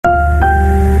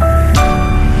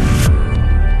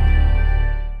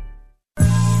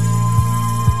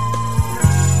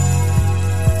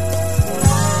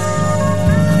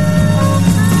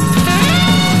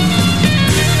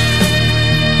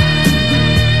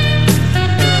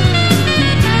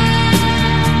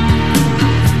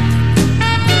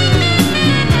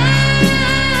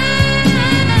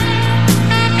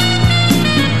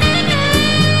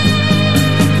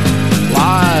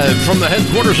from the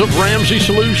headquarters of Ramsey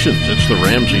Solutions, it's The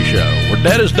Ramsey Show, where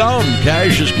debt is dumb,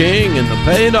 cash is king, and the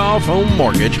paid-off home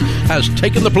mortgage has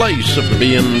taken the place of the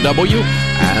BMW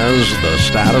as the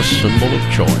status symbol of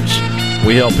choice.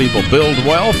 We help people build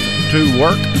wealth, do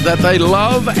work that they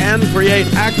love, and create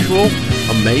actual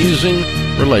amazing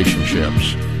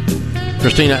relationships.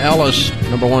 Christina Ellis,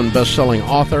 #1 best-selling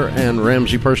author and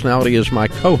Ramsey personality, is my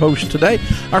co-host today.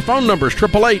 Our phone number is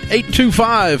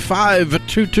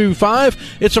 888-825-5225.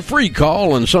 It's a free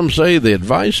call, and some say the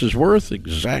advice is worth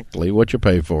exactly what you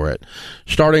pay for it.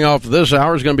 Starting off this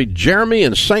hour is going to be Jeremy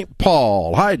in St.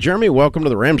 Paul. Hi, Jeremy. Welcome to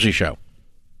the Ramsey Show.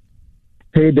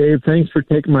 Hey, Dave. Thanks for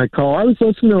taking my call. I was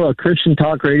listening to a Christian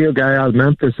talk radio guy out of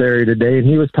Memphis area today, and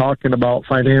he was talking about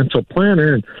financial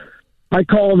planner, and I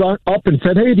called up and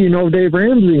said, hey, do you know Dave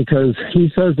Ramsey? Because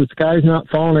he says the sky's not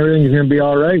falling, everything's going to be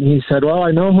all right. And he said, well,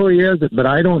 I know who he is, but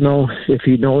I don't know if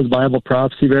he knows Bible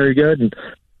prophecy very good, and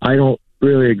I don't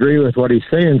really agree with what he's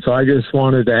saying. So I just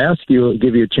wanted to ask you,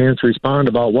 give you a chance to respond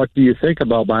about what do you think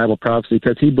about Bible prophecy,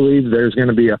 because he believes there's going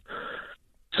to be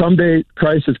someday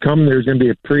Christ is coming, there's going to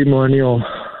be a premillennial,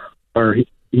 or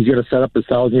he's going to set up a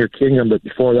 1,000-year kingdom, but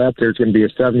before that there's going to be a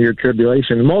 7-year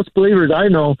tribulation. And most believers I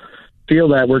know feel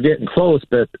that we're getting close,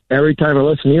 but every time I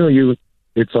listen to you,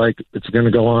 it's like it's going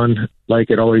to go on like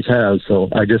it always has. So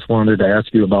I just wanted to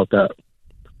ask you about that.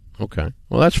 Okay.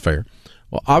 Well, that's fair.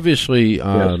 Well, obviously,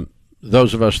 yes,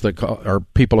 those of us that are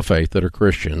people of faith, that are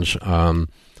Christians, and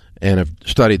have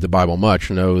studied the Bible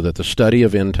much, know that the study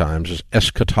of end times is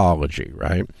eschatology,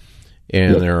 right?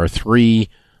 And yes, there are three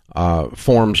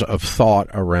forms of thought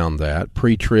around that: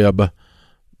 pre-trib,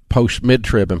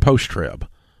 mid-trib, and post-trib,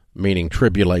 meaning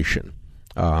tribulation.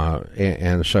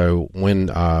 And so when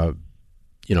are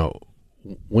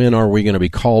we going to be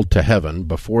called to heaven?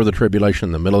 Before the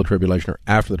tribulation, the middle of the tribulation, or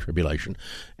after the tribulation?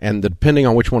 And depending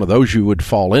on which one of those you would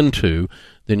fall into,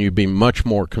 then you'd be much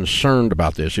more concerned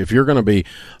about this. If you're going to be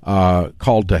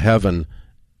called to heaven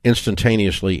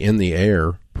instantaneously in the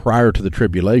air prior to the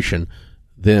tribulation,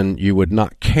 then you would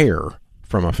not care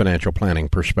from a financial planning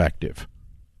perspective.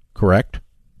 Correct?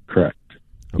 Correct.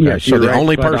 Okay, yes, so the right,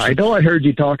 only person, I know I heard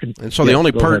you talking, and so the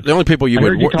only people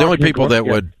that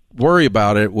yeah, would worry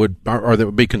about it or that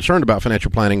would be concerned about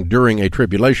financial planning during a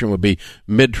tribulation would be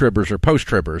mid-tribbers or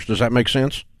post-tribbers. Does that make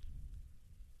sense?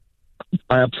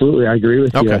 I agree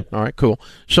with you. Okay, all right, cool.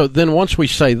 So then once we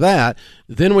say that,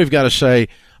 then we've got to say,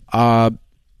 how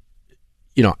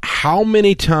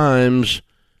many times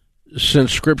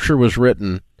since Scripture was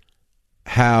written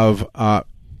have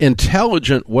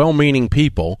intelligent, well-meaning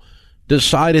people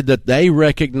decided that they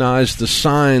recognized the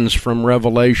signs from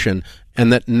Revelation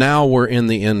and that now we're in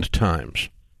the end times?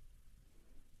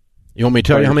 You want me to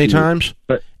tell you how many times?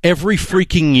 Every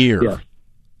freaking year. Yeah.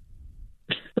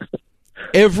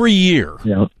 Every year.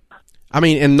 Yeah. I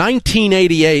mean, in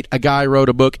 1988, a guy wrote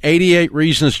a book, 88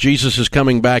 Reasons Jesus is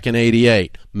Coming Back in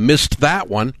 88. Missed that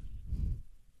one.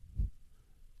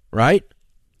 Right?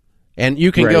 And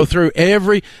you can go through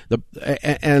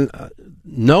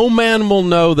no man will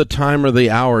know the time or the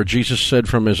hour, Jesus said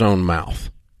from his own mouth.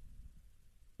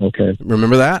 Okay.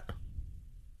 Remember that?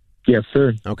 Yes,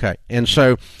 sir. Okay. And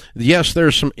so, yes,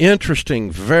 there's some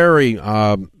interesting, very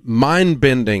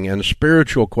mind-bending and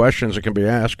spiritual questions that can be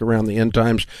asked around the end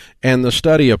times and the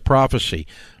study of prophecy.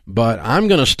 But I'm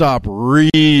going to stop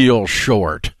real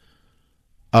short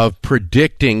of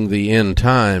predicting the end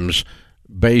times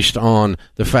based on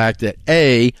the fact that,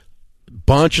 A,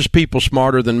 bunch of people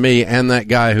smarter than me and that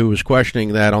guy who was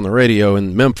questioning that on the radio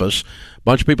in Memphis, a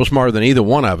bunch of people smarter than either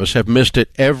one of us have missed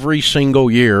it every single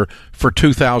year for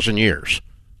 2,000 years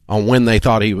on when they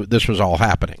thought this was all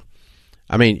happening.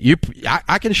 I mean,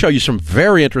 I can show you some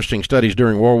very interesting studies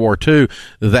during World War II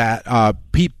that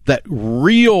that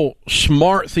real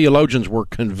smart theologians were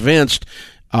convinced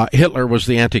Hitler was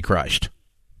the Antichrist.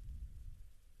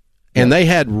 And they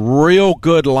had real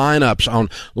good lineups on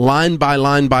line by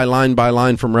line by line by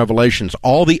line from Revelations,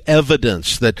 all the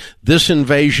evidence that this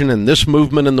invasion and this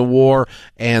movement in the war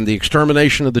and the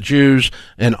extermination of the Jews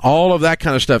and all of that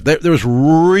kind of stuff. There was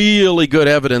really good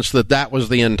evidence that was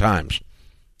the end times.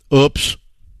 Oops,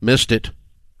 missed it.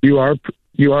 You are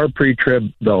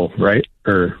pre-trib though, right?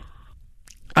 Or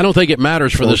I don't think it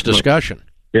matters for this discussion.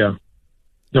 Yeah.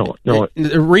 No.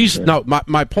 The reason,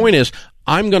 my point is,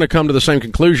 I'm going to come to the same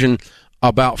conclusion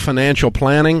about financial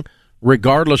planning,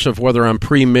 regardless of whether I'm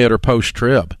pre, mid, or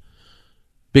post-trib.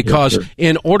 Because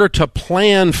in order to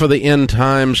plan for the end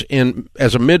times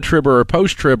as a mid-tribber or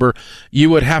post-tribber,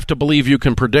 you would have to believe you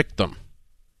can predict them.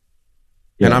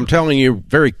 Yeah. And I'm telling you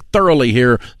very thoroughly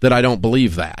here that I don't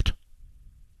believe that.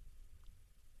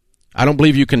 I don't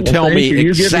believe you can tell me exactly.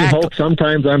 You give me hope.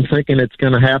 Sometimes I'm thinking it's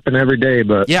going to happen every day,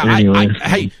 but anyway.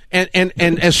 Hey,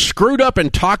 and as screwed up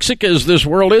and toxic as this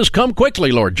world is, come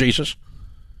quickly, Lord Jesus.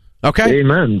 Okay,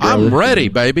 amen, brother. I'm ready,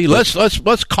 baby.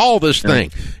 Let's call this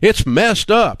thing. It's messed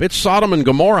up. It's Sodom and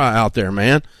Gomorrah out there,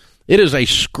 man. It is a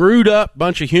screwed up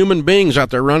bunch of human beings out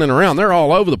there running around. They're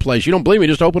all over the place. You don't believe me?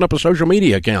 Just open up a social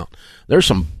media account. There's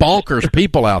some bonkers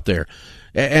people out there.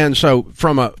 And so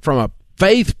from a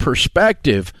faith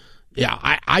perspective,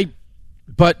 yeah,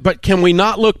 but can we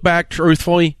not look back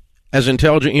truthfully as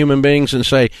intelligent human beings and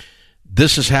say,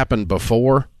 this has happened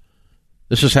before?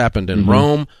 This has happened in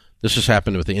Rome. This has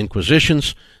happened with the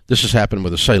Inquisitions. This has happened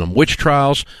with the Salem witch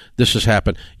trials. This has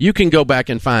happened. You can go back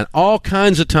and find all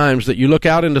kinds of times that you look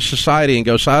out into society and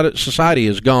go, society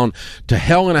has gone to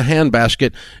hell in a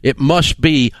handbasket. It must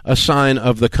be a sign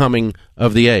of the coming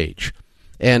of the age.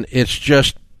 And it's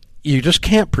just, you just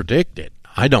can't predict it,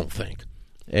 I don't think.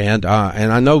 And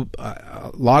I know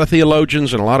a lot of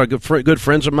theologians and a lot of good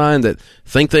friends of mine that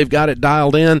think they've got it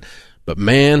dialed in, but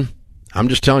man, I'm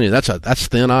just telling you, that's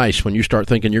thin ice when you start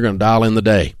thinking you're going to dial in the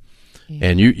day. Yeah.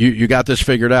 And you got this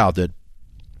figured out. That,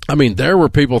 I mean, there were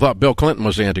people who thought Bill Clinton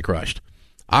was the Antichrist.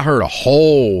 I heard a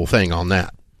whole thing on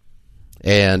that.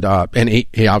 And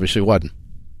he obviously wasn't.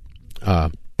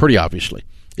 Pretty obviously.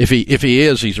 If he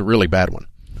is, he's a really bad one.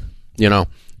 You know?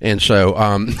 And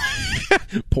so,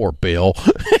 poor Bill.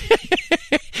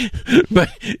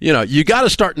 But, you know, you got to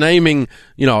start naming,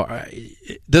 you know,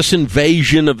 this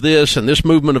invasion of this and this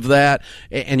movement of that,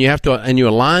 and you have to, and you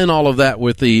align all of that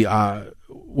with the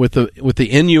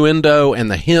innuendo and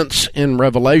the hints in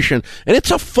Revelation, and it's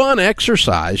a fun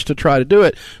exercise to try to do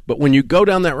it. But when you go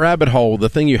down that rabbit hole, the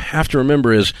thing you have to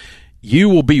remember is you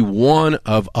will be one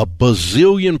of a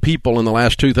bazillion people in the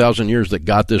last 2,000 years that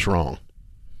got this wrong.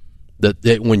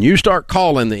 That when you start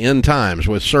calling the end times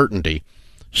with certainty,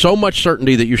 so much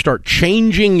certainty that you start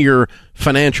changing your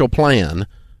financial plan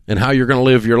and how you're going to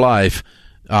live your life,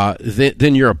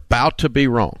 then you're about to be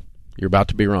wrong. You're about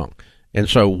to be wrong. And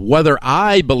so whether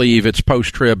I believe it's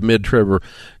post-trib, mid-trib, or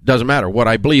doesn't matter. What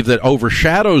I believe that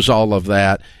overshadows all of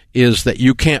that is that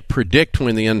you can't predict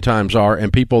when the end times are,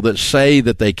 and people that say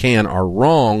that they can are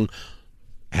wrong,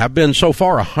 have been so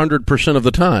far 100% of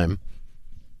the time.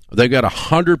 They've got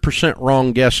 100%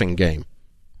 wrong guessing game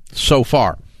so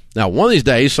far. Now, one of these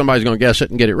days, somebody's going to guess it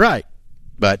and get it right,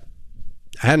 but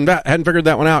I hadn't figured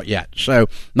that one out yet. So,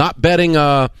 not betting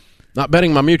my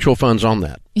mutual funds on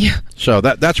that. Yeah. So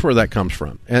that's where that comes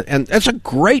from, and that's a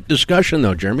great discussion,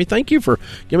 though, Jeremy. Thank you for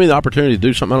giving me the opportunity to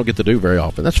do something I don't get to do very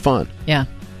often. That's fun. Yeah,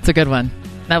 it's a good one.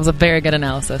 That was a very good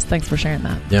analysis. Thanks for sharing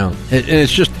that. Yeah, and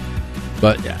it's just,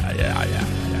 but yeah.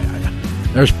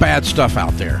 There's bad stuff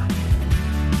out there.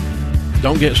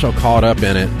 Don't get so caught up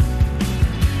in it,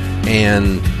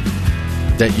 and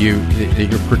that you're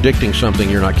predicting something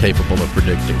you're not capable of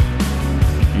predicting.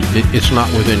 It's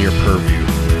not within your purview.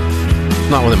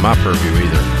 It's not within my purview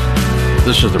either.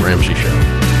 This is The Ramsey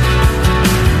Show.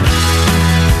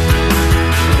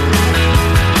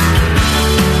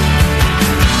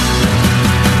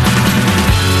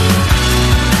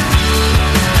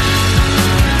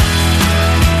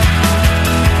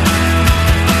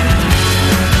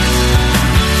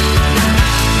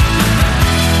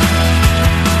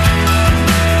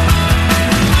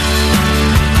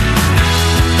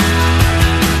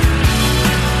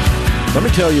 Let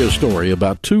me tell you a story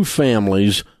about two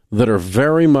families that are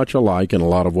very much alike in a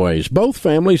lot of ways. Both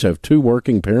families have two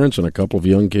working parents and a couple of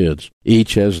young kids.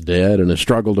 Each has debt and has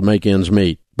struggled to make ends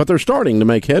meet, but they're starting to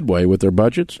make headway with their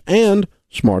budgets and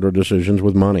smarter decisions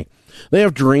with money. They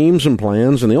have dreams and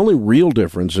plans, and the only real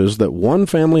difference is that one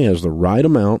family has the right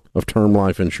amount of term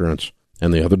life insurance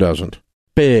and the other doesn't.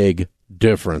 Big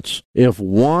difference. If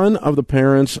one of the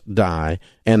parents die,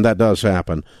 and that does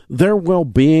happen, their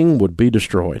well-being would be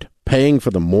destroyed. Paying for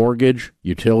the mortgage,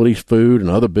 utilities, food, and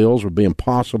other bills would be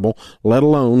impossible, let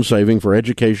alone saving for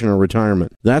education or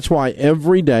retirement. That's why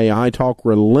every day I talk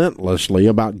relentlessly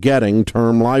about getting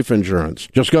term life insurance.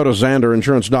 Just go to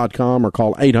XanderInsurance.com or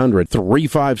call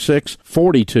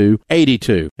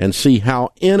 800-356-4282 and see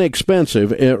how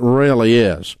inexpensive it really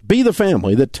is. Be the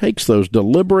family that takes those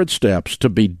deliberate steps to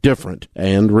be different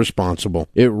and responsible.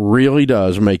 It really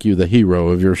does make you the hero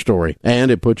of your story,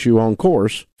 and it puts you on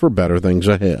course for better things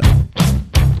ahead.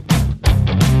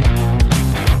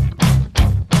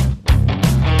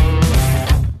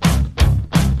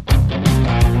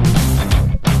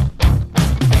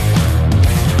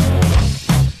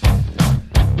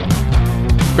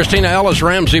 Christina Ellis,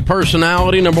 Ramsey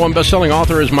personality, number one best-selling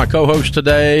author, is my co-host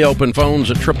today. Open phones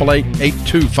at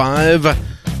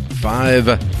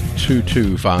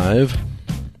 888-825-5225.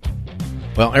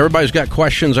 Well, everybody's got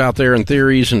questions out there and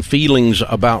theories and feelings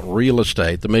about real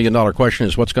estate. The million-dollar question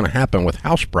is what's going to happen with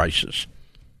house prices?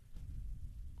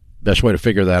 Best way to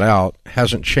figure that out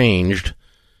hasn't changed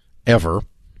ever.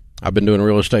 I've been doing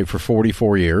real estate for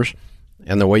 44 years,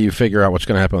 and the way you figure out what's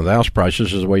going to happen with house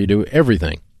prices is the way you do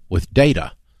everything, with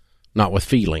data, not with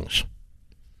feelings.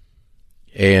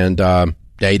 And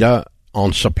data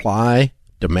on supply,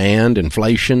 demand,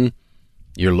 inflation.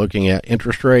 You're looking at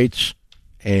interest rates.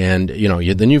 And,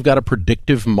 then you've got a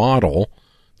predictive model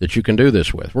that you can do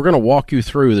this with. We're going to walk you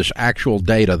through this actual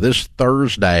data this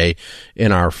Thursday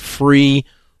in our free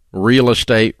real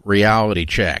estate reality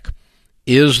check.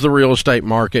 Is the real estate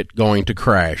market going to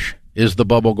crash? Is the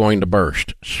bubble going to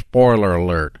burst? Spoiler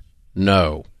alert,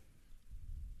 no.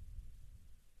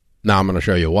 Now I'm going to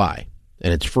show you why,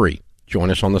 and it's free. Join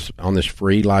us on this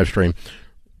free live stream.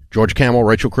 George Kamel,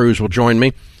 Rachel Cruz will join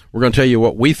me. We're going to tell you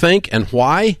what we think and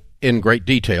why in great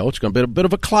detail. It's going to be a bit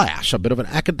of a class, a bit of an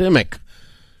academic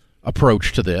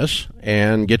approach to this,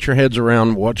 and get your heads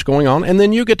around what's going on. And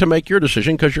then you get to make your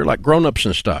decision because you're like grown-ups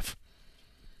and stuff.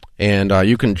 And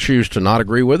you can choose to not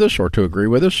agree with us or to agree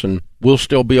with us, and we'll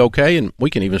still be okay, and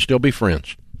we can even still be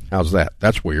friends. How's that?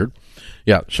 That's weird.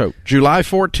 Yeah, so July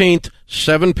 14th,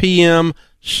 7 p.m.,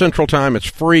 Central Time. It's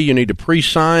free. You need to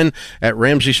pre-sign at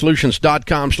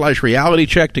RamseySolutions.com/reality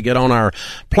check to get on our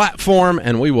platform,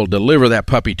 and we will deliver that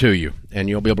puppy to you. And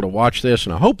you'll be able to watch this,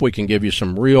 and I hope we can give you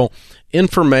some real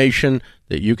information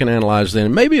that you can analyze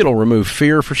then. Maybe it'll remove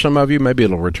fear for some of you. Maybe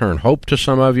it'll return hope to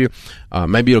some of you.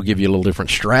 Maybe it'll give you a little different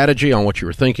strategy on what you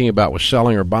were thinking about with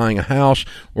selling or buying a house.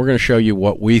 We're going to show you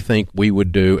what we think we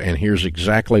would do, and here's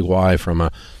exactly why from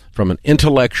an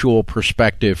intellectual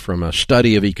perspective, from a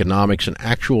study of economics and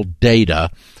actual data,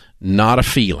 not a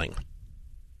feeling.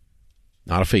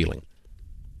 Not a feeling.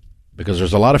 Because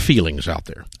there's a lot of feelings out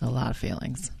there. A lot of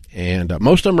feelings. And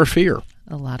most of them are fear.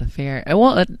 A lot of fear.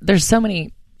 Well, there's so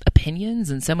many opinions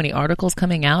and so many articles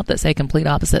coming out that say complete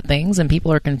opposite things, and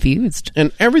people are confused.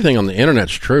 And everything on the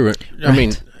Internet's true. I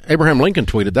mean, Abraham Lincoln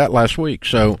tweeted that last week.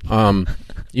 So,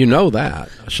 you know that.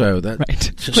 So that...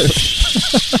 Right.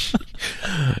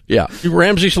 Yeah.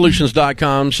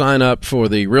 RamseySolutions.com. Sign up for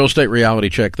the Real Estate Reality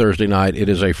Check Thursday night. It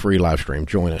is a free live stream.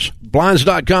 Join us.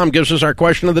 Blinds.com gives us our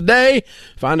question of the day.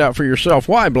 Find out for yourself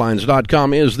why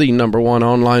Blinds.com is the #1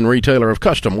 online retailer of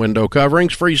custom window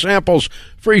coverings. Free samples,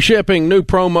 free shipping, new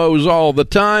promos all the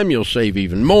time. You'll save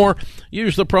even more.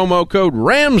 Use the promo code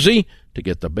Ramsey to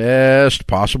get the best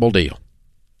possible deal.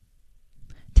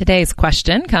 Today's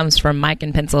question comes from Mike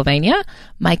in Pennsylvania.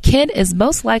 My kid is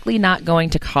most likely not going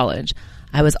to college.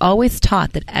 I was always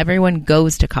taught that everyone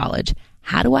goes to college.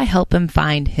 How do I help him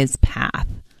find his path?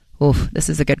 Oof, this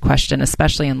is a good question,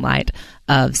 especially in light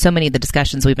of so many of the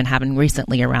discussions we've been having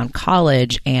recently around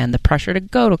college and the pressure to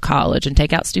go to college and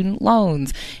take out student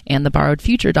loans, and the Borrowed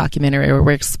Future documentary where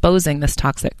we're exposing this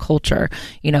toxic culture.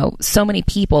 So many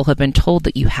people have been told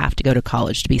that you have to go to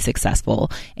college to be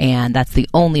successful, and that's the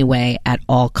only way at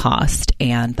all cost.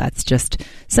 And that's just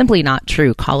simply not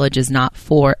true. College is not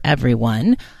for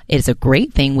everyone. It's a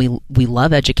great thing. We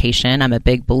love education. I'm a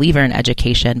big believer in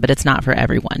education, but it's not for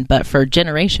everyone. But for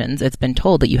generations, it's been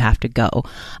told that you have to go.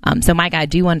 So Mike, I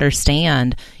do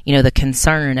understand, the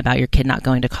concern about your kid not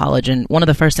going to college. And one of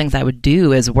the first things I would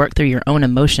do is work through your own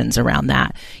emotions around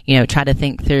that. Try to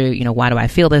think through, why do I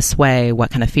feel this way? What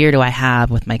kind of fear do I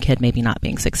have with my kid maybe not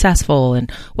being successful?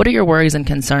 And what are your worries and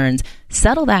concerns?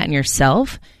 Settle that in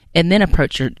yourself, and then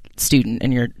approach your student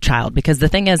and your child. Because the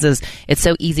thing is it's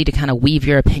so easy to kind of weave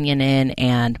your opinion in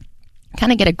and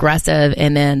kind of get aggressive,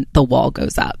 and then the wall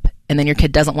goes up. And then your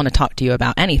kid doesn't want to talk to you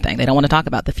about anything. They don't want to talk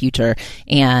about the future.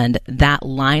 And that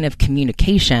line of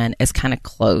communication is kind of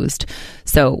closed.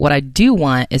 So what I do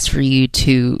want is for you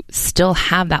to still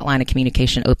have that line of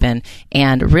communication open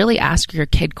and really ask your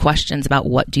kid questions about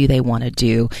what do they want to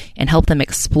do, and help them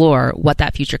explore what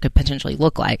that future could potentially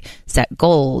look like. Set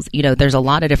goals. There's a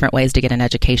lot of different ways to get an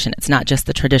education. It's not just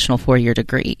the traditional 4-year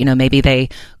degree. Maybe they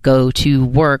go to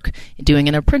work doing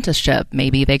an apprenticeship.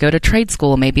 Maybe they go to trade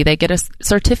school. Maybe they get a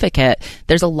certificate.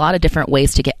 There's a lot of different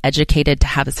ways to get educated to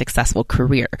have a successful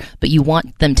career, but you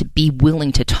want them to be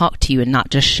willing to talk to you and not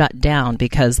just shut down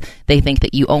because they think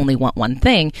that you only want one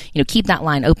thing. Keep that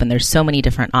line open. There's so many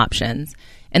different options.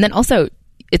 And then also,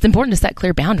 it's important to set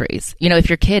clear boundaries. You know, if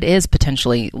your kid is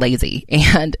potentially lazy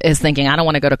and is thinking, I don't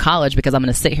want to go to college because I'm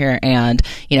going to sit here and,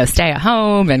 you know, stay at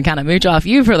home and kind of mooch off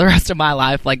you for the rest of my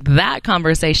life, like that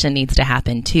conversation needs to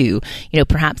happen too. You know,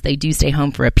 perhaps they do stay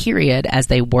home for a period as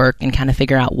they work and kind of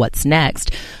figure out what's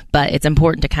next. But it's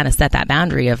important to kind of set that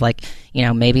boundary of like, you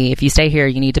know, maybe if you stay here,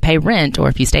 you need to pay rent, or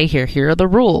if you stay here, here are the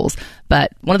rules.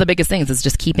 But one of the biggest things is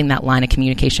just keeping that line of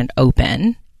communication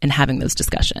open and having those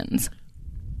discussions.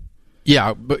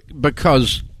 Yeah,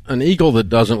 because an eagle that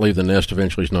doesn't leave the nest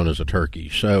eventually is known as a turkey.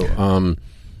 So,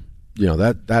 you know,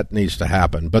 that needs to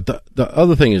happen. But the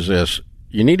other thing is this.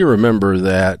 You need to remember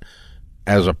that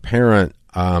as a parent,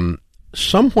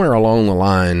 somewhere along the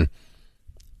line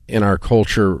in our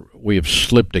culture, we have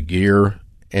slipped a gear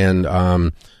and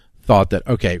thought that,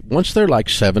 okay, once they're like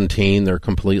 17, they're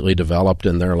completely developed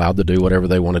and they're allowed to do whatever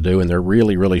they want to do, and they're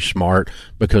really, really smart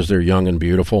because they're young and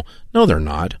beautiful. No, they're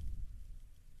not.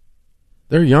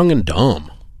 They're young and dumb.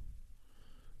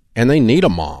 And they need a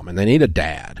mom and they need a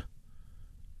dad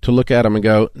to look at them and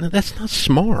go, no, that's not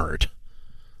smart.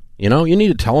 You know, you need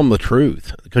to tell them the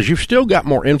truth, because you've still got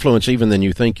more influence even than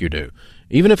you think you do.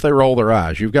 Even if they roll their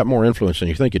eyes, you've got more influence than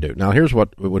you think you do. Now, here's what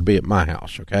it would be at my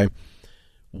house, okay?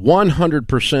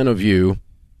 100% of you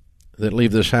that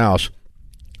leave this house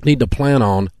need to plan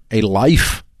on a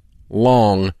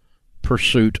lifelong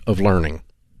pursuit of learning.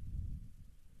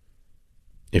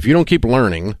 If you don't keep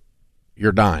learning,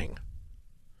 you're dying.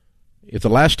 If the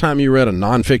last time you read a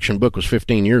nonfiction book was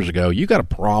 15 years ago, you got a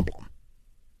problem.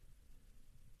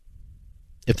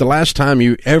 If the last time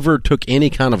you ever took any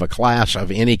kind of a class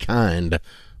of any kind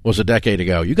was a decade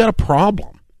ago, you got a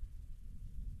problem.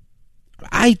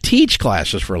 I teach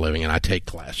classes for a living, and I take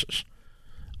classes.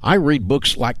 I read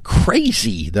books like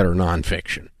crazy that are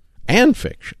nonfiction and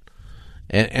fiction.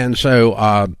 And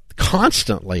so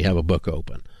constantly have a book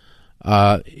open.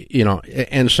 You know,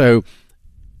 and so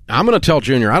I'm going to tell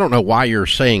Junior, I don't know why you're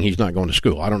saying he's not going to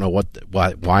school. I don't know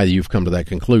why you've come to that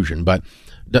conclusion, but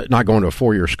not going to a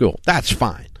 4-year school. That's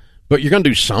fine. But you're going to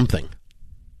do something.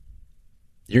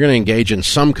 You're going to engage in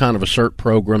some kind of a CERT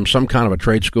program, some kind of a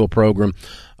trade school program,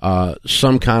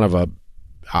 some kind of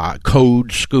a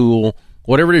code school,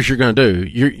 whatever it is you're going to do.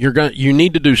 You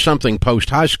need to do something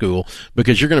post high school,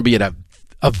 because you're going to be at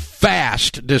a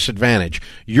vast disadvantage.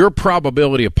 Your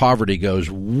probability of poverty goes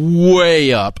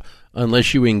way up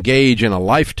unless you engage in a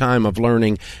lifetime of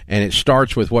learning, and it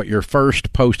starts with what your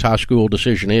first post-high school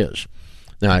decision is.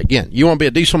 Now, again, you want to be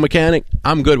a diesel mechanic?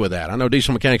 I'm good with that. I know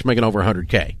diesel mechanics making over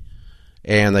 $100K,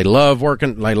 and they love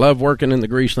working. They love working in the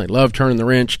grease, and they love turning the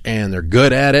wrench, and they're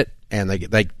good at it. And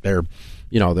they're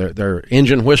they're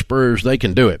engine whisperers. They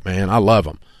can do it, man. I love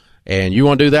them. And you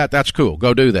want to do that? That's cool.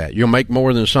 Go do that. You'll make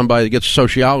more than somebody that gets a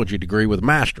sociology degree with a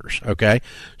master's. Okay,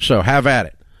 so have at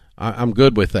it. I'm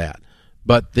good with that.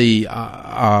 But the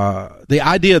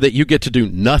idea that you get to do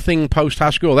nothing post high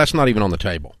school, that's not even on the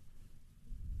table.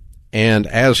 And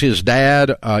as his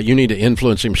dad, you need to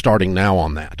influence him starting now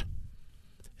on that.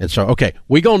 And so, okay,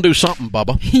 we going to do something,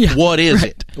 Bubba. Yeah, what is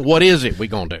it? What is it we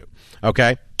going to do?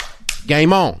 Okay?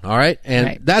 Game on, all right?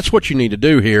 And that's what you need to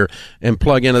do here and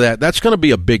plug into that. That's going to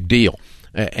be a big deal.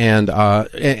 And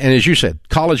as you said,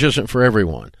 college isn't for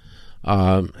everyone.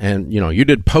 And, you know, you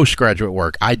did postgraduate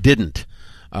work. I didn't.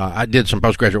 I did some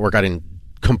postgraduate work. I didn't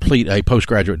complete a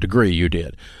postgraduate degree. You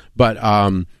did. But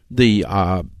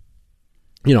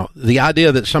you know, the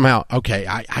idea that somehow, okay,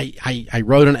 I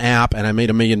wrote an app and I made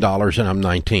 $1 million and I'm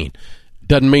 19.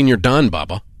 Doesn't mean you're done,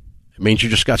 Bubba. It means you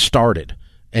just got started,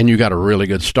 and you got a really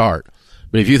good start.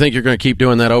 But if you think you're going to keep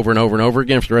doing that over and over and over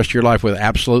again for the rest of your life with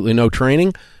absolutely no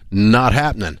training, not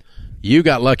happening. You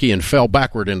got lucky and fell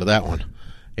backward into that one.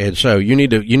 And so you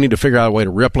need to figure out a way to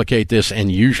replicate this,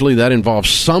 and usually that involves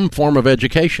some form of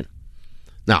education.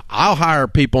 Now, I'll hire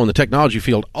people in the technology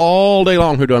field all day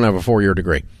long who don't have a 4-year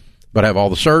degree, but have all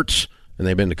the certs, and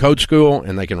they've been to code school,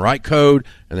 and they can write code,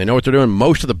 and they know what they're doing.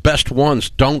 Most of the best ones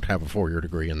don't have a 4-year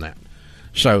degree in that.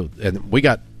 So, and we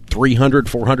got 300,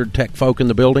 400 tech folk in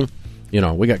the building. You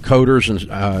know, we got coders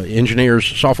and engineers,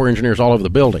 software engineers all over the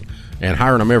building, and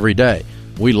hiring them every day.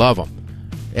 We love them.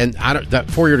 And that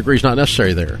 4-year degree is not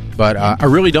necessary there. But I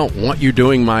really don't want you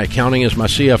doing my accounting as my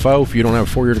CFO if you don't have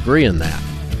a 4-year degree in that,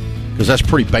 because that's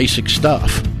pretty basic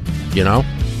stuff, you know?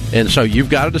 And so you've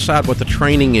got to decide what the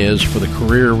training is for the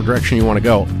career direction you want to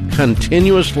go.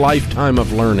 Continuous lifetime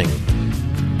of learning.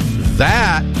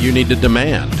 That you need to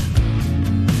demand,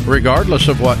 regardless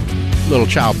of what little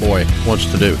child boy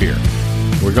wants to do here.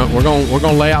 We're going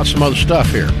to lay out some other stuff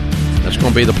here. That's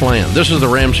going to be the plan. This is the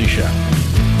Ramsey Show.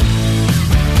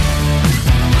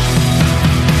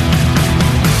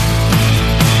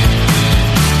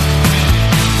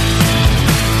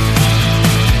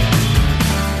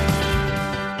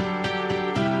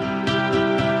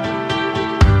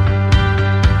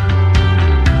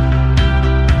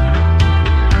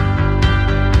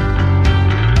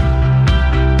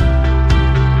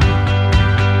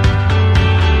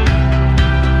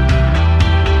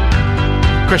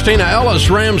 Christina Ellis,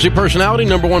 Ramsey personality,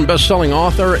 #1 best-selling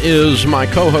author, is my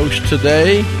co-host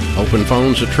today. Open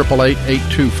phones at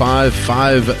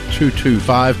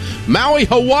 888-255-5225. Maui,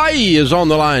 Hawaii is on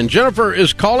the line. Jennifer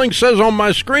is calling, says on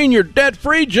my screen, you're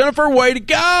debt-free. Jennifer, way to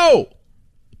go.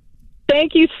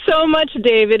 Thank you so much,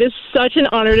 Dave. It is such an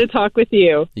honor to talk with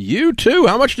you. You too.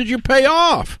 How much did you pay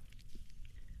off?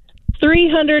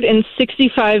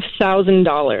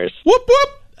 $365,000. Whoop, whoop.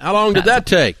 How long did that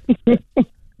take?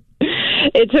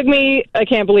 It took me, I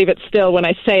can't believe it still when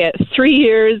I say it, 3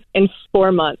 years and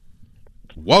 4 months.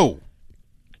 Whoa.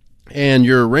 And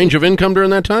your range of income during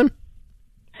that time?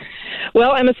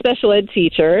 Well, I'm a special ed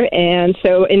teacher, and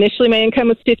so initially my income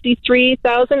was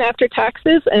 $53,000 after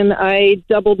taxes, and I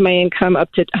doubled my income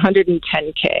up to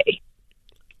 $110K.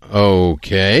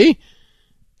 Okay.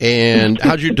 And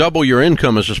how'd you double your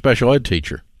income as a special ed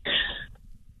teacher?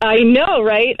 I know,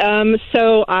 right?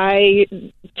 So I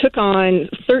took on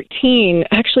 13,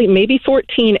 actually maybe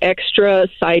 14 extra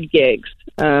side gigs.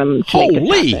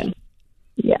 Holy!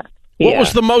 Yeah. What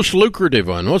was the most lucrative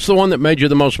one? What's the one that made you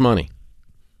the most money?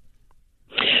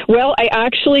 Well, I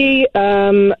actually,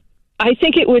 I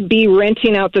think it would be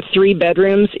renting out the 3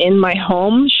 bedrooms in my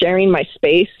home, sharing my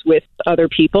space with other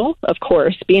people. Of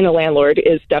course, being a landlord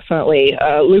is definitely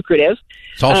lucrative.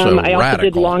 It's also I also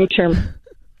did long-term.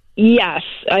 Yes,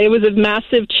 it was a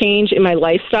massive change in my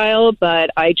lifestyle, but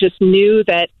I just knew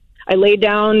that I laid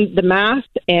down the math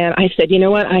and I said, you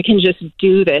know what, I can just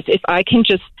do this. If I can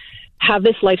just have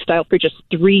this lifestyle for just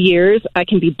 3 years, I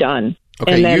can be done.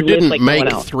 Okay, and then you didn't like make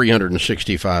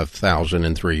 $365,000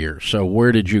 in 3 years. So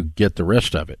where did you get the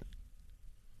rest of it?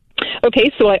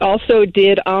 Okay, so I also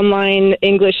did online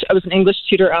English. I was an English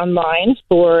tutor online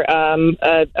for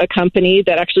a company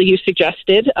that actually you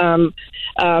suggested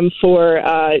for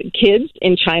kids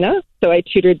in China. So I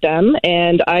tutored them,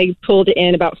 and I pulled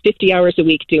in about 50 hours a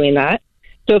week doing that.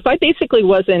 So if I basically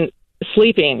wasn't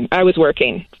sleeping, I was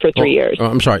working for 3 years. Oh,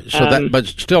 I'm sorry. So but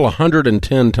still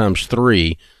 110 times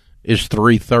 3 is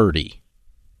 330.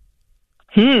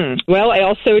 Well, I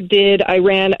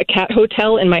ran a cat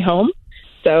hotel in my home.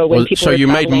 So when people so you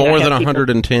made more than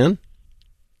 110?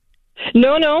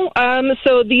 No.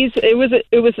 So it was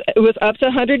up to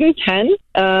 110,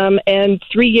 and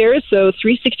 3 years. So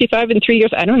 365 in 3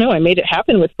 years. I don't know. I made it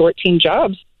happen with 14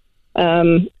 jobs.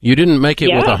 You didn't make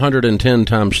it with 110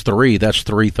 times 3. That's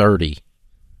 330.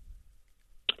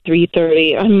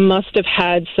 330. I must have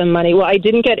had some money. Well, I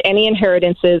didn't get any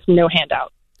inheritances, no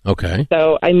handout. Okay.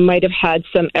 So I might have had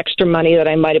some extra money that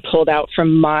I might have pulled out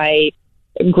from my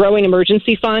growing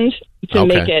emergency fund to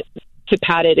make it, to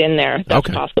pad it in there. That's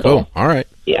possible. Cool. All right.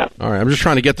 Yeah. All right. I'm just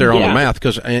trying to get there on the math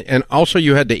and also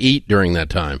you had to eat during that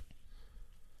time.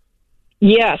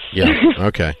 Yes. Yeah.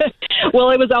 Okay.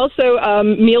 Well, it was also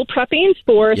meal prepping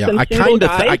for some single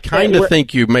guys. I kind of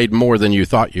think you made more than you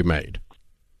thought you made.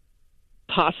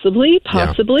 Possibly.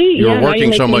 Yeah. You were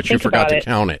working so much you forgot to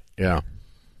count it. Yeah.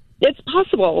 It's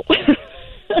possible.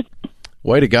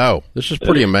 Way to go. This is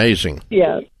pretty amazing.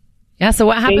 Yeah. Yeah, so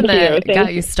what happened that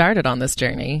got you started on this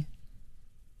journey?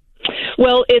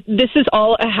 Well, this is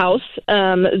all a house.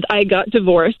 I got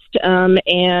divorced,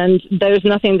 and there's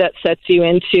nothing that sets you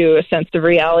into a sense of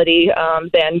reality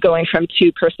than going from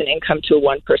 2-person income to a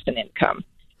 1-person income.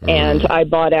 And I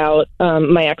bought out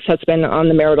my ex-husband on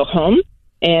the marital home.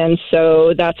 And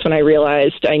so that's when I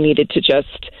realized I needed to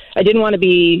I didn't want to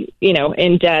be,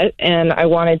 in debt, and I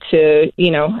wanted to,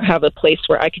 have a place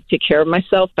where I could take care of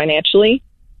myself financially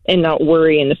and not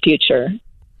worry in the future.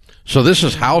 So this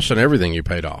is house and everything you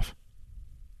paid off?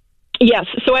 Yes.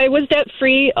 So I was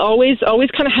debt-free, always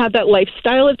kind of had that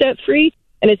lifestyle of debt-free.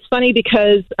 And it's funny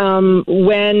because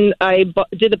when I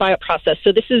did the buyout process,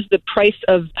 so this is the price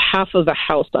of half of a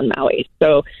house on Maui.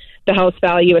 So the house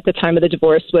value at the time of the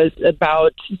divorce was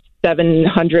about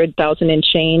 $700,000 and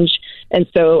change, and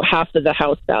so half of the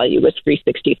house value was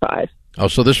 $365,000. Oh,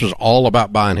 so this was all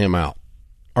about buying him out,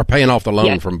 or paying off the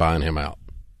loan from buying him out.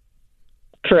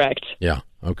 Correct. Yeah.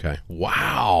 Okay.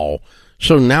 Wow.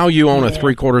 So now you own a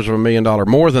 $750,000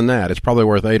 more than that. It's probably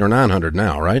worth $800,000 or $900,000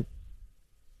 now, right?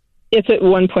 It's at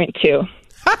 1.2.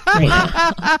 Right now.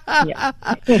 Yeah.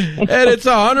 And it's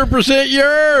 100%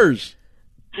 yours.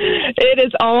 It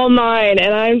is all mine,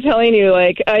 and I'm telling you,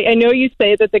 I know you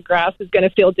say that the grass is going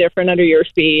to feel different under your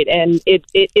feet, and it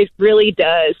really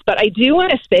does. But I do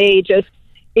want to say,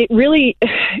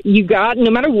 no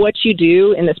matter what you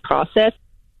do in this process,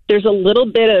 there's a little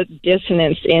bit of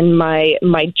dissonance in my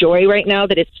joy right now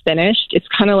that it's finished. It's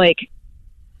kind of like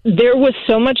there was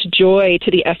so much joy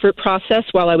to the effort process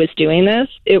while I was doing this.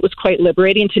 It was quite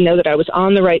liberating to know that I was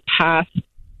on the right path.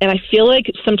 And I feel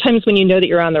like sometimes when you know that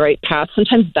you're on the right path,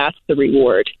 sometimes that's the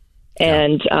reward.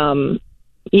 And,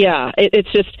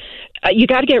 it's just, you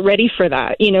got to get ready for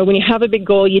that. When you have a big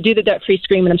goal, you do the Debt Free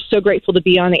Scream, and I'm so grateful to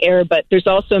be on the air, but there's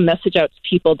also a message out to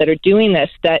people that are doing this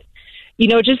that,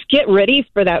 just get ready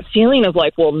for that feeling of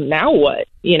like, well, now what,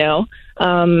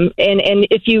 and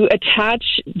if you attach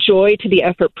joy to the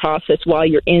effort process while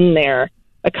you're in there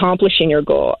accomplishing your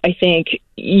goal, I think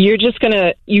you're just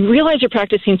you realize you're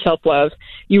practicing self-love.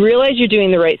 You realize you're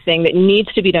doing the right thing that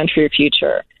needs to be done for your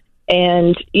future.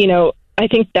 And, I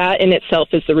think that in itself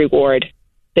is the reward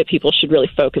that people should really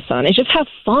focus on. And just have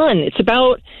fun. It's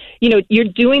about, you're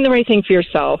doing the right thing for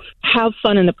yourself. Have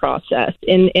fun in the process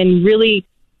and really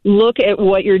look at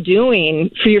what you're doing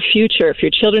for your future, for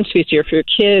your children's future, for your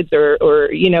kids, or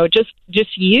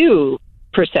just you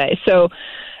per se. So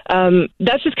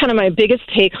that's just kind of my biggest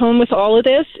take home with all of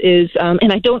this is,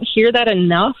 and I don't hear that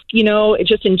enough,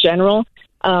 just in general.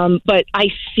 But I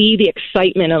see the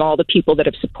excitement in all the people that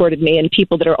have supported me and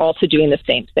people that are also doing the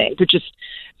same thing. They're just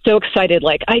so excited.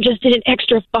 Like, I just did an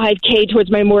extra $5,000 towards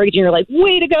my mortgage, and you're like,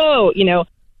 way to go.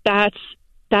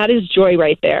 That is joy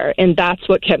right there. And that's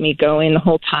what kept me going the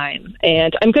whole time.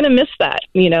 And I'm going to miss that.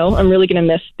 I'm really going to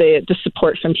miss the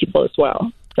support from people as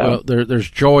well. So. Well, there's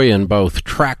joy in both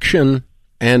traction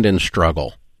and in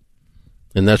struggle.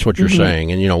 And that's what you're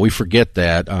saying. And, we forget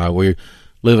that. We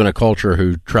live in a culture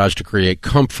who tries to create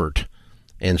comfort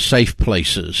and safe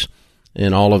places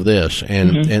in all of this.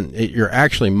 And, you're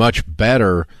actually much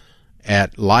better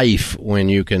at life when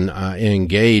you can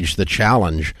engage the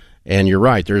challenge. And you're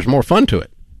right, there's more fun to it.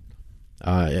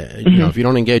 If you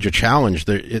don't engage a challenge,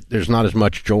 there's not as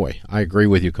much joy. I agree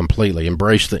with you completely.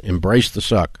 Embrace the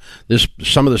suck.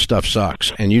 Some of the stuff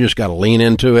sucks, and you just got to lean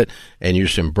into it, and you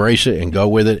just embrace it and go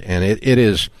with it. And it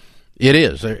is,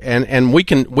 and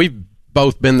we've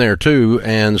both been there too,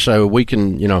 and so we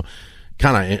can,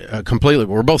 kind of completely.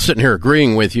 We're both sitting here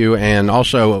agreeing with you, and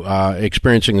also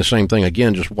experiencing the same thing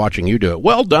again, just watching you do it.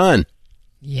 Well done.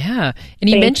 Yeah, and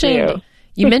you mentioned.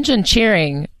 You mentioned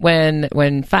cheering when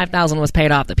 $5,000 was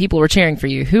paid off, that people were cheering for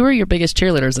you. Who are your biggest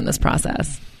cheerleaders in this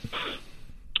process?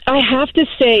 I have to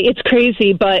say it's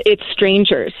crazy, but it's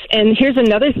strangers. And here's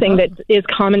another thing that is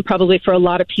common probably for a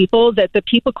lot of people, that the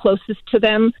people closest to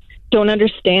them don't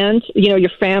understand. Your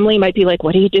family might be like,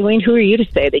 what are you doing? Who are you to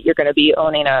say that you're going to be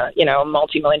owning a,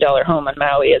 multi-million-dollar home on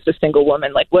Maui as a single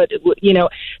woman? Like, what,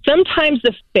 sometimes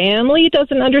the family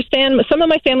doesn't understand. Some of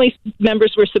my family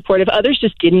members were supportive. Others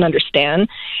just didn't understand.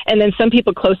 And then some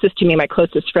people closest to me, my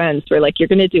closest friends, were like, you're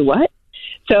going to do what?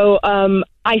 So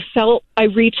I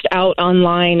reached out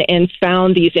online and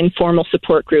found these informal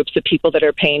support groups of people that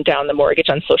are paying down the mortgage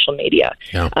on social media.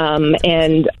 Yeah.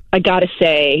 And I got to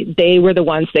say, they were the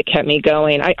ones that kept me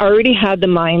going. I already had the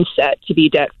mindset to be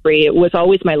debt-free. It was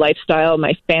always my lifestyle.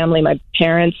 My family, my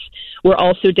parents were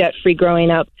also debt-free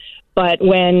growing up. But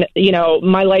when,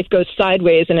 my life goes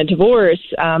sideways in a divorce,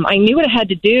 I knew what I had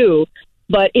to do.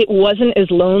 But it wasn't as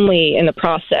lonely in the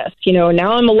process.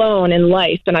 Now I'm alone in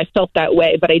life, and I felt that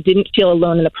way, but I didn't feel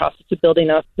alone in the process of building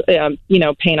up,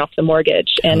 paying off the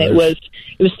mortgage. And it was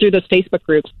through those Facebook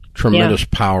groups. Tremendous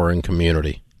power in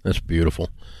community. That's beautiful.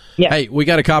 Yeah. Hey, we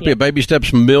got a copy of Baby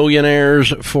Steps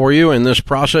Millionaires for you. In this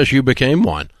process, you became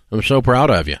one. I'm so proud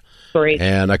of you. Great.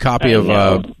 And a copy of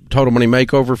Total Money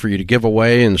Makeover for you to give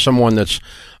away, and someone that's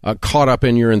caught up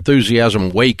in your enthusiasm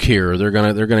wake here. They're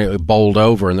gonna bowled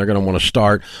over, and they're gonna want to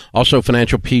start. Also,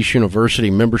 Financial Peace University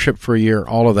membership for a year.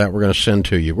 All of that we're going to send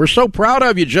to you. We're so proud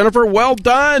of you, Jennifer. Well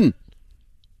done.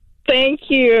 Thank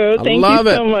you. Thank you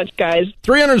so much, guys.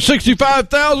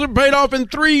 $365,000 paid off in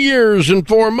 3 years and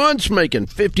 4 months, making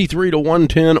 53 to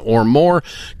 110 or more.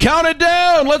 Count it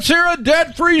down. Let's hear a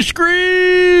debt-free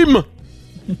scream.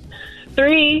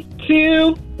 3,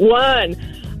 2, 1.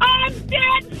 I'm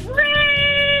debt free!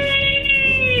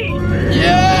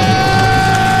 Yeah!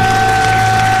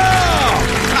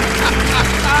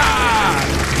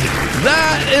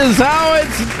 That is how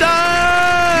it's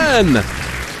done.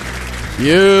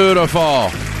 Beautiful.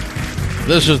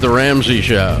 This is the Ramsey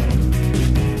Show.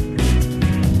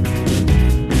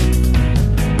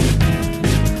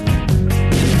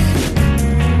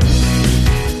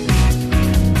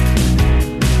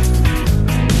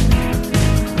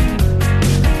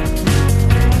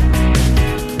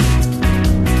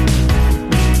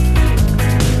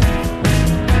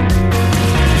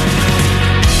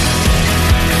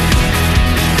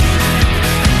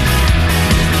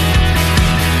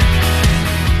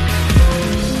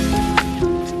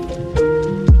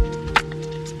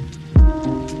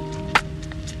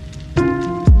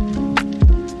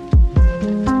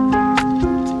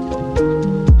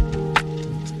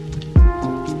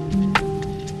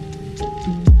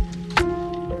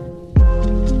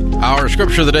 Our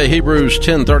scripture of the day, Hebrews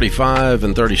 10:35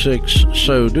 and 36.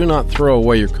 So do not throw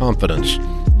away your confidence.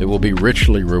 It will be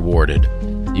richly rewarded.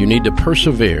 You need to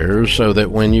persevere so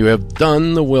that when you have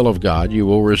done the will of God, you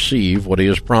will receive what he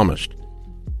has promised.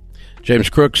 James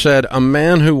Crook said, a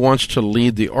man who wants to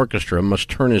lead the orchestra must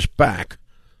turn his back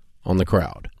on the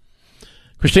crowd.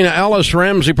 Christina Ellis,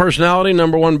 Ramsey personality,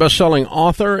 #1 best-selling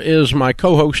author, is my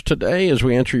co-host today as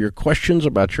we answer your questions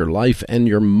about your life and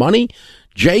your money.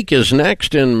 Jake is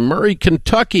next in Murray,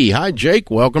 Kentucky. Hi, Jake.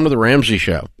 Welcome to the Ramsey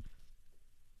Show.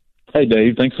 Hey,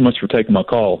 Dave. Thanks so much for taking my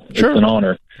call. Sure. It's an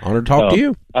honor. Honor to talk to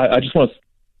you. I just want to,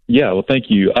 well, thank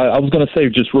you. I was going to say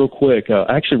just real quick, I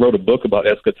actually wrote a book about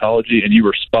eschatology, and you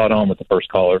were spot on with the first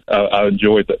caller. I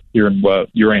enjoyed hearing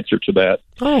your answer to that.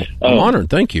 Oh, I'm honored.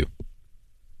 Thank you.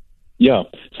 Yeah.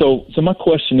 So my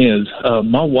question is,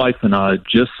 my wife and I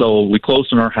just sold. We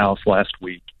closed on our house last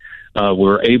week.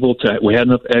 We had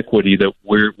enough equity that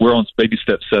we're on baby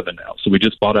step 7 now. So we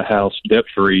just bought a house debt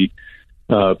free.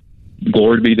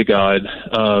 Glory be to God.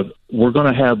 We're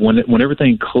going to have, when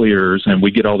everything clears and we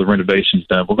get all the renovations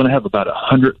done, we're going to have about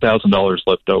 $100,000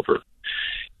 left over.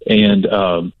 And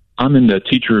I'm in the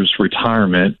teacher's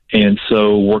retirement, and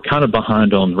so we're kind of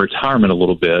behind on retirement a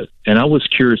little bit. And I was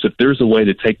curious if there's a way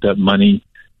to take that money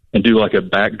and do like a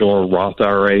backdoor Roth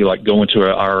IRA, like go into an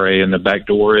IRA and then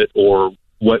backdoor it, or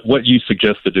what you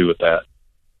suggest to do with that?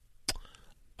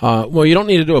 Well, you don't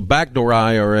need to do a backdoor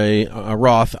IRA, a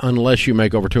Roth, unless you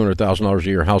make over $200,000 a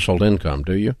year household income,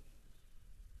 do you?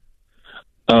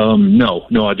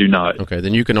 No, I do not. Okay,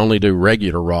 then you can only do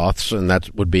regular Roths, and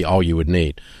that would be all you would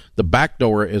need. The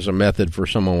backdoor is a method for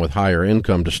someone with higher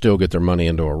income to still get their money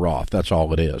into a Roth. That's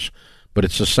all it is. But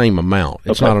it's the same amount.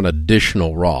 It's not an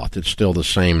additional Roth. It's still the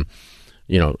same,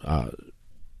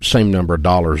 same number of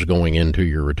dollars going into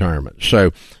your retirement.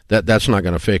 So that's not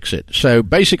going to fix it. So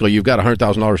basically, you've got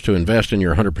 $100,000 to invest and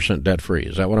you're 100% debt-free.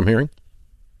 Is that what I'm hearing?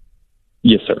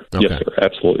 Yes, sir. Okay. Yes, sir.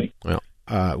 Absolutely. Well,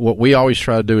 what we always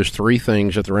try to do is 3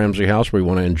 things at the Ramsey House. We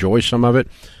want to enjoy some of it,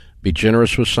 be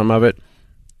generous with some of it,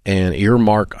 and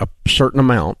earmark a certain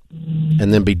amount,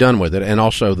 and then be done with it. And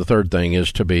also the third thing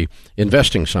is to be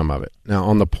investing some of it. Now,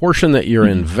 on the portion that you're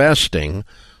investing,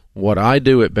 what I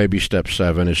do at Baby Step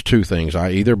 7 is 2 things. I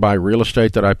either buy real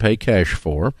estate that I pay cash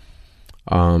for,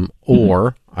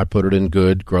 or I put it in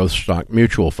good growth stock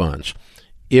mutual funds.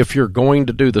 If you're going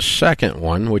to do the second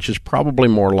one, which is probably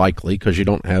more likely because you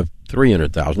don't have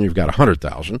 $300,000, you've got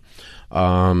 $100,000.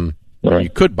 Right. You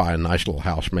could buy a nice little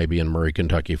house maybe in Murray,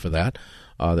 Kentucky for that.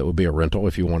 That would be a rental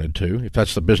if you wanted to, if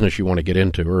that's the business you want to get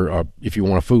into, or if you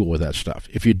want to fool with that stuff.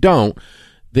 If you don't,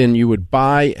 then you would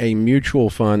buy a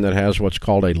mutual fund that has what's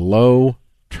called a low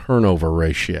turnover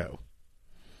ratio.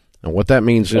 And what that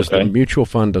means is the mutual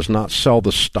fund does not sell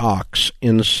the stocks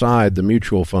inside the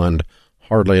mutual fund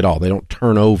hardly at all. They don't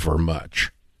turn over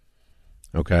much.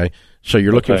 Okay? So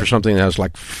you're looking for something that has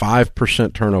like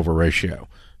 5% turnover ratio.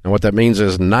 And what that means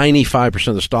is 95%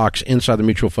 of the stocks inside the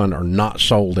mutual fund are not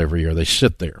sold every year. They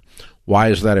sit there. Why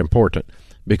is that important?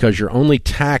 Because you're only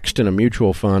taxed in a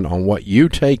mutual fund on what you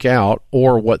take out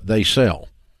or what they sell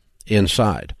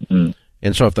inside. Mm-hmm.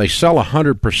 And so if they sell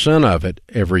 100% of it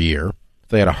every year, if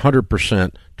they had a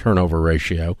 100% turnover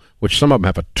ratio, which some of them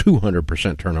have a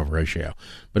 200% turnover ratio,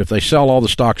 but if they sell all the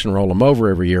stocks and roll them over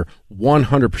every year,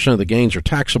 100% of the gains are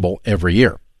taxable every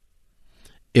year.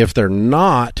 If they're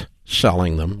not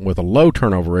selling them with a low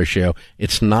turnover ratio,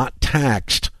 it's not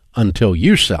taxed until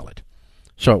you sell it.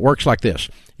 So it works like this.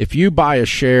 If you buy a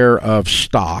share of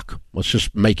stock, let's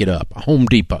just make it up, a Home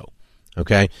Depot,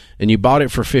 okay, and you bought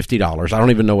it for $50. I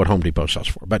don't even know what Home Depot sells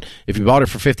for, but if you bought it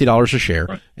for $50 a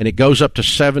share and it goes up to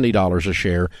 $70 a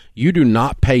share, you do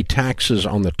not pay taxes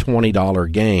on the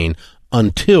 $20 gain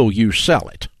until you sell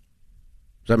it.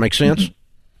 Does that make sense? Mm-hmm.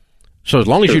 So as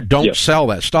long as you don't sell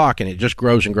that stock and it just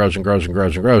grows and grows and grows and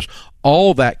grows and grows,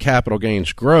 all that capital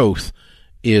gains growth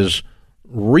is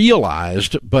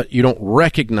realized, but you don't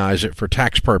recognize it for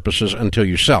tax purposes until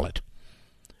you sell it.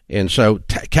 And so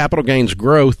capital gains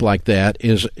growth like that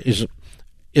is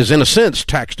in a sense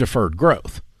tax deferred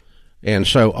growth. And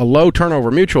so a low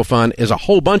turnover mutual fund is a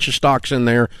whole bunch of stocks in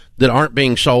there that aren't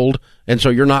being sold, and so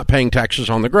you're not paying taxes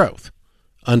on the growth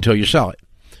until you sell it.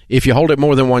 If you hold it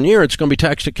more than 1 year, it's going to be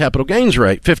taxed at capital gains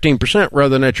rate, 15%, rather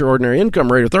than at your ordinary income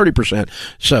rate of 30%.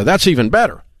 So that's even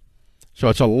better. So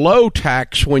it's a low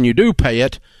tax when you do pay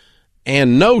it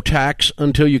and no tax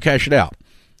until you cash it out.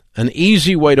 An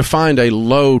easy way to find a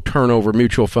low turnover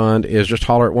mutual fund is just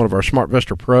holler at one of our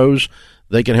SmartVestor pros.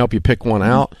 They can help you pick one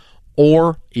out.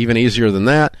 Or, even easier than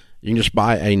that, you can just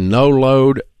buy a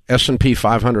no-load S&P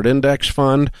 500 index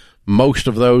fund. Most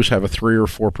of those have a 3 or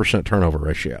 4% turnover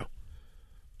ratio.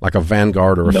 like a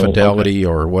Vanguard or a No, Fidelity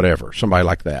or whatever, somebody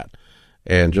like that,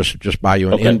 and just buy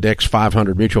you an Index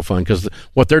 500 mutual fund, because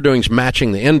what they're doing is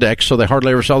matching the index, so they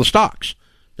hardly ever sell the stocks.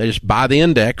 They just buy the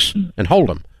index and hold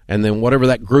them. And then whatever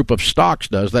that group of stocks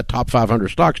does, that top 500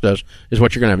 stocks does, is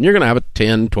what you're going to have. And you're going to have a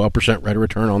 10, 12% rate of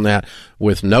return on that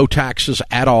with no taxes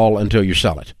at all until you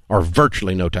sell it, or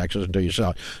virtually no taxes until you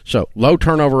sell it. So low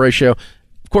turnover ratio.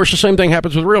 Of course, the same thing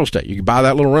happens with real estate. You can buy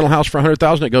that little rental house for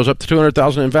 $100,000. It goes up to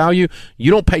 $200,000 in value.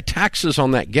 You don't pay taxes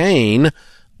on that gain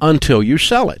until you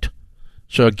sell it.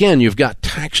 So again, you've got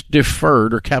tax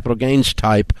deferred or capital gains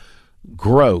type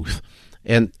growth.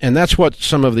 And that's what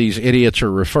some of these idiots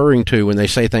are referring to when they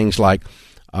say things like,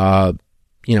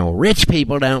 rich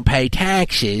people don't pay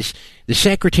taxes. The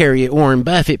secretary at Warren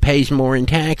Buffett pays more in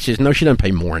taxes. No, she doesn't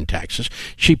pay more in taxes.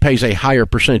 She pays a higher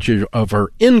percentage of her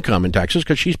income in taxes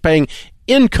because she's paying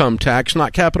income tax,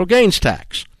 not capital gains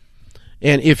tax.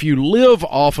 And if you live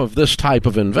off of this type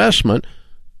of investment,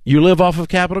 you live off of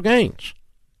capital gains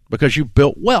because you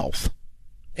built wealth.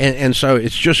 And so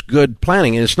it's just good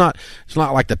planning. And it's not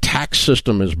like the tax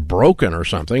system is broken or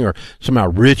something, or somehow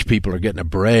rich people are getting a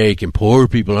break and poor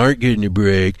people aren't getting a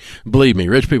break. Believe me,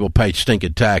 rich people pay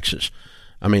stinking taxes.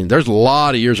 I mean, there's a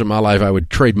lot of years of my life I would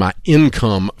trade my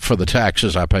income for the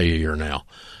taxes I pay a year now.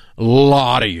 A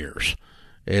lot of years.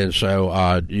 And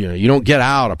so, you don't get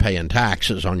out of paying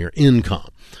taxes on your income.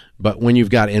 But when you've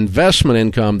got investment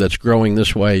income that's growing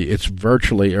this way, it's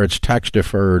it's tax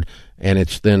deferred, and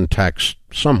it's then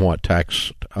somewhat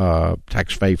tax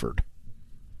favored.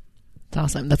 That's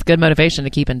awesome. That's good motivation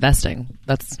to keep investing.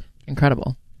 That's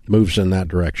incredible. Moves in that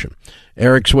direction.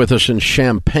 Eric's with us in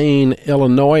Champaign,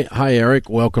 Illinois. Hi, Eric.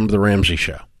 Welcome to the Ramsey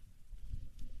Show.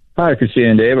 Hi,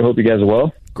 Christina and Dave. I hope you guys are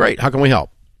well. Great. How can we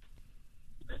help?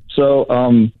 So,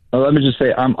 let me just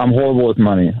say I'm horrible with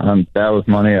money. I'm bad with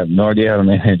money. I have no idea how to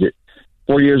manage it.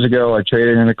 4 years ago, I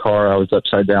traded in a car I was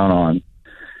upside down on,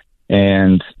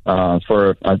 and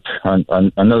for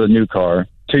another new car.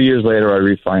 2 years later, I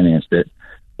refinanced it.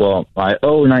 Well, I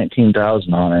owe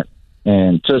 $19,000 on it,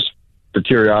 and just for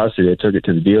curiosity, I took it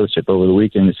to the dealership over the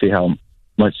weekend to see how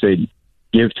much they'd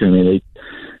give to me. They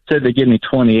said they'd give me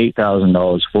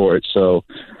 $28,000 for it. So,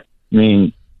 I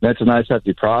mean, that's a nice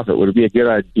hefty profit. Would it be a good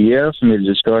idea for me to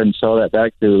just go ahead and sell that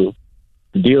back to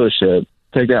the dealership,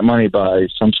 take that money, buy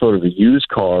some sort of a used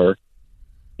car,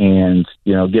 and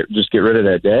get rid of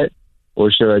that debt?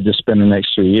 Or should I just spend the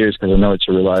next 3 years, because I know it's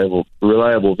a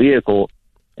reliable vehicle,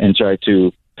 and try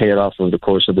to pay it off over the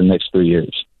course of the next 3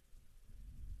 years?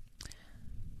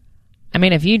 I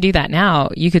mean, if you do that now,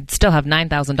 you could still have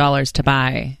 $9,000 to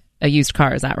buy a used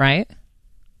car. Is that right?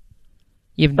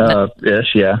 Yes,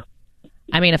 yeah.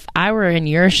 I mean, if I were in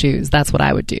your shoes, that's what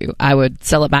I would do. I would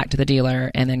sell it back to the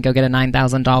dealer and then go get a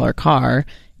 $9,000 car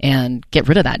and get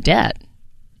rid of that debt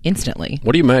instantly.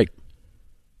 What do you make?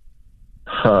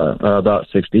 About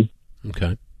 60.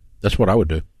 Okay. That's what I would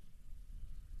do.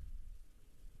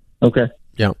 Okay.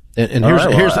 Yeah. And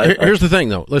here's the thing,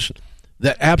 though. Listen,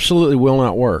 that absolutely will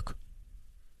not work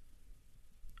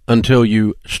until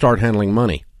you start handling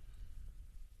money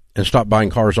and stop buying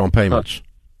cars on payments.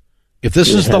 If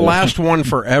this is the last one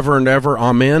forever and ever,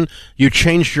 amen, you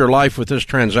changed your life with this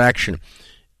transaction.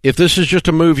 If this is just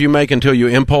a move you make until you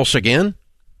impulse again,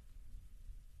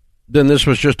 then this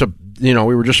was just we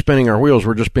were just spinning our wheels.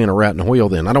 We're just being a rat in a wheel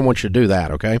then. I don't want you to do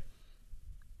that, okay?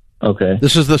 Okay.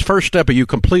 This is the first step of you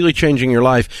completely changing your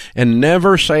life. And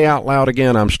never say out loud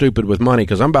again, I'm stupid with money,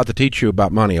 because I'm about to teach you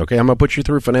about money, okay? I'm going to put you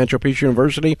through Financial Peace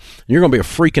University, and you're going to be a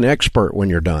freaking expert when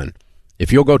you're done.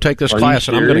 If you'll go take this class,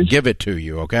 and I'm going to give it to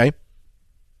you, okay?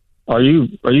 Are you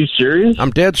serious?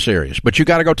 I'm dead serious, but you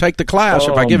got to go take the class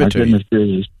if I give it to you.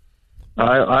 Serious.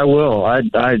 I will. I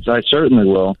certainly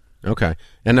will. Okay.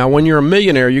 And now when you're a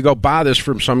millionaire, you go buy this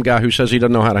from some guy who says he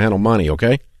doesn't know how to handle money,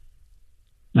 okay?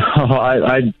 So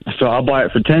I'll buy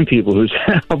it for 10 people.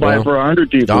 I'll buy it for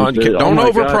 100 people. Don't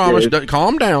overpromise.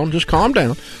 Calm down. Just calm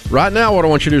down. Right now, what I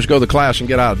want you to do is go to the class and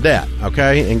get out of debt,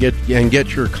 okay? And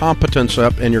get your competence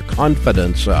up and your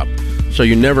confidence up, so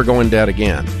you never go in debt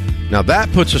again. Now,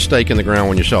 that puts a stake in the ground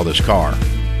when you sell this car.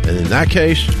 And in that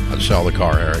case, I'd sell the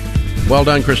car, Eric. Well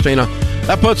done, Christina.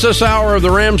 That puts this hour of The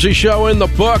Ramsey Show in the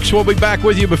books. We'll be back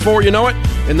with you before you know it.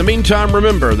 In the meantime,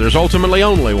 remember, there's ultimately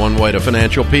only one way to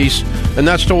financial peace, and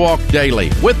that's to walk daily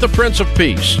with the Prince of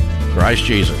Peace, Christ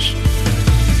Jesus.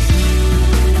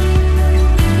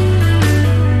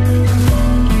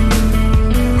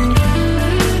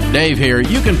 Dave here.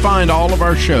 You can find all of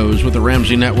our shows with the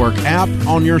Ramsey Network app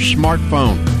on your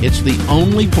smartphone. It's the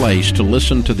only place to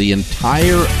listen to the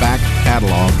entire back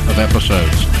catalog of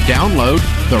episodes. Download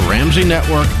the Ramsey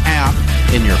Network app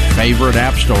in your favorite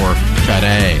app store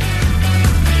today.